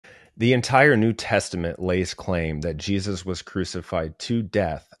The entire New Testament lays claim that Jesus was crucified to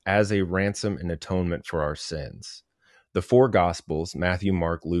death as a ransom and atonement for our sins. The four Gospels, Matthew,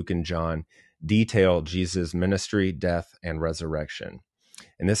 Mark, Luke, and John, detail Jesus' ministry, death, and resurrection.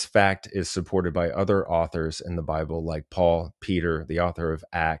 And this fact is supported by other authors in the Bible, like Paul, Peter, the author of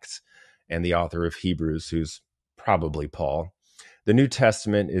Acts, and the author of Hebrews, who's probably Paul. The New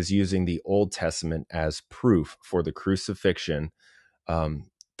Testament is using the Old Testament as proof for the crucifixion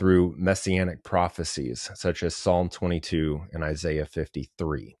through Messianic prophecies, such as Psalm 22 and Isaiah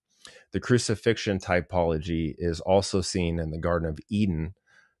 53. The crucifixion typology is also seen in the Garden of Eden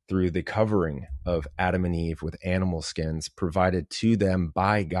through the covering of Adam and Eve with animal skins provided to them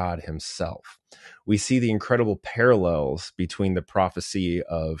by God himself. We see the incredible parallels between the prophecy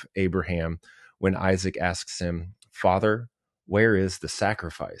of Abraham when Isaac asks him, "Father, where is the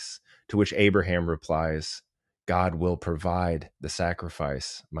sacrifice?" To which Abraham replies, "God will provide the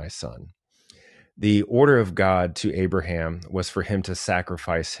sacrifice, my son." The order of God to Abraham was for him to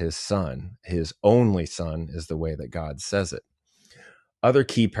sacrifice his son. His only son is the way that God says it. Other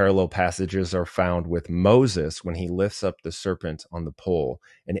key parallel passages are found with Moses when he lifts up the serpent on the pole,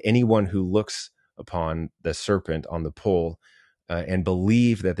 and anyone who looks upon the serpent on the pole and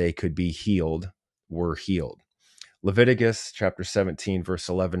believe that they could be healed were healed. Leviticus chapter 17, verse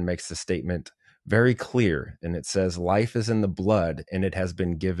 11 makes the statement very clear, and it says, "Life is in the blood, and it has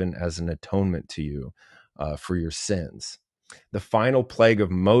been given as an atonement to you for your sins." The final plague of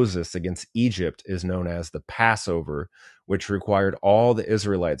Moses against Egypt is known as the Passover, which required all the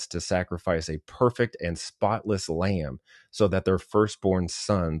Israelites to sacrifice a perfect and spotless lamb so that their firstborn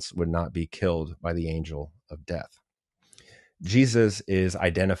sons would not be killed by the angel of death. Jesus is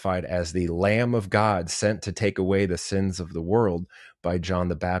identified as the Lamb of God sent to take away the sins of the world by John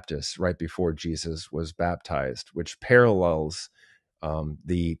the Baptist right before Jesus was baptized, which parallels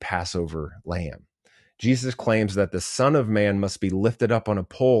the Passover lamb. Jesus claims that the Son of Man must be lifted up on a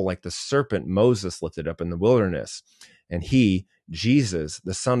pole like the serpent Moses lifted up in the wilderness. And he, Jesus,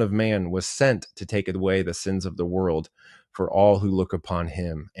 the Son of Man, was sent to take away the sins of the world for all who look upon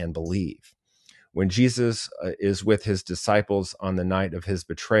him and believe. When Jesus is with his disciples on the night of his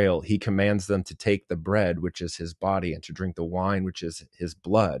betrayal, he commands them to take the bread, which is his body, and to drink the wine, which is his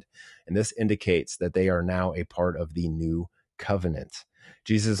blood. And this indicates that they are now a part of the new covenant.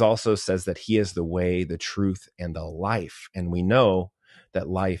 Jesus also says that he is the way, the truth, and the life. And we know that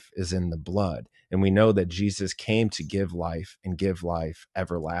life is in the blood. And we know that Jesus came to give life and give life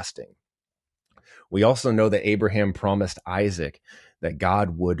everlasting. We also know that Abraham promised Isaac that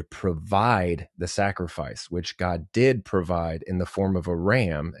God would provide the sacrifice, which God did provide in the form of a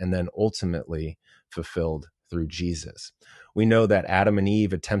ram and then ultimately fulfilled through Jesus. We know that Adam and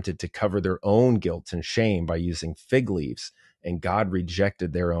Eve attempted to cover their own guilt and shame by using fig leaves, and God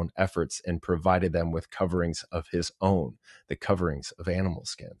rejected their own efforts and provided them with coverings of his own, the coverings of animal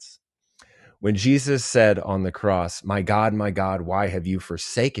skins. When Jesus said on the cross, my God, why have you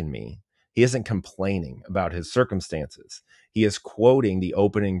forsaken me?" He isn't complaining about his circumstances. He is quoting the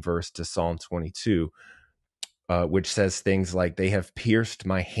opening verse to Psalm 22, which says things like, "They have pierced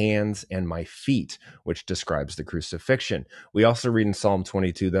my hands and my feet," which describes the crucifixion. We also read in Psalm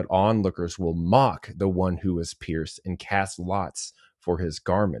 22 that onlookers will mock the one who is pierced and cast lots for his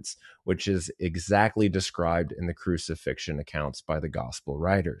garments, which is exactly described in the crucifixion accounts by the gospel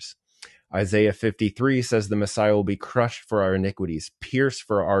writers. Isaiah 53 says the Messiah will be crushed for our iniquities, pierced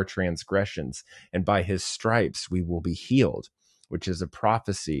for our transgressions, and by his stripes we will be healed, which is a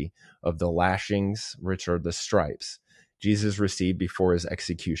prophecy of the lashings, which are the stripes Jesus received before his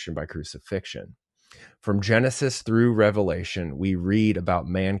execution by crucifixion. From Genesis through Revelation, we read about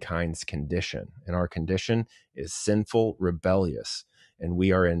mankind's condition, and our condition is sinful, rebellious, and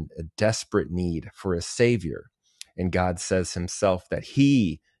we are in a desperate need for a Savior. And God says himself that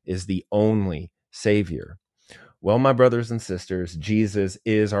he is the only Savior. Well, my brothers and sisters, Jesus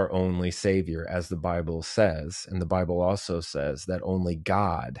is our only Savior, as the Bible says, and the Bible also says that only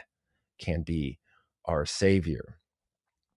God can be our Savior.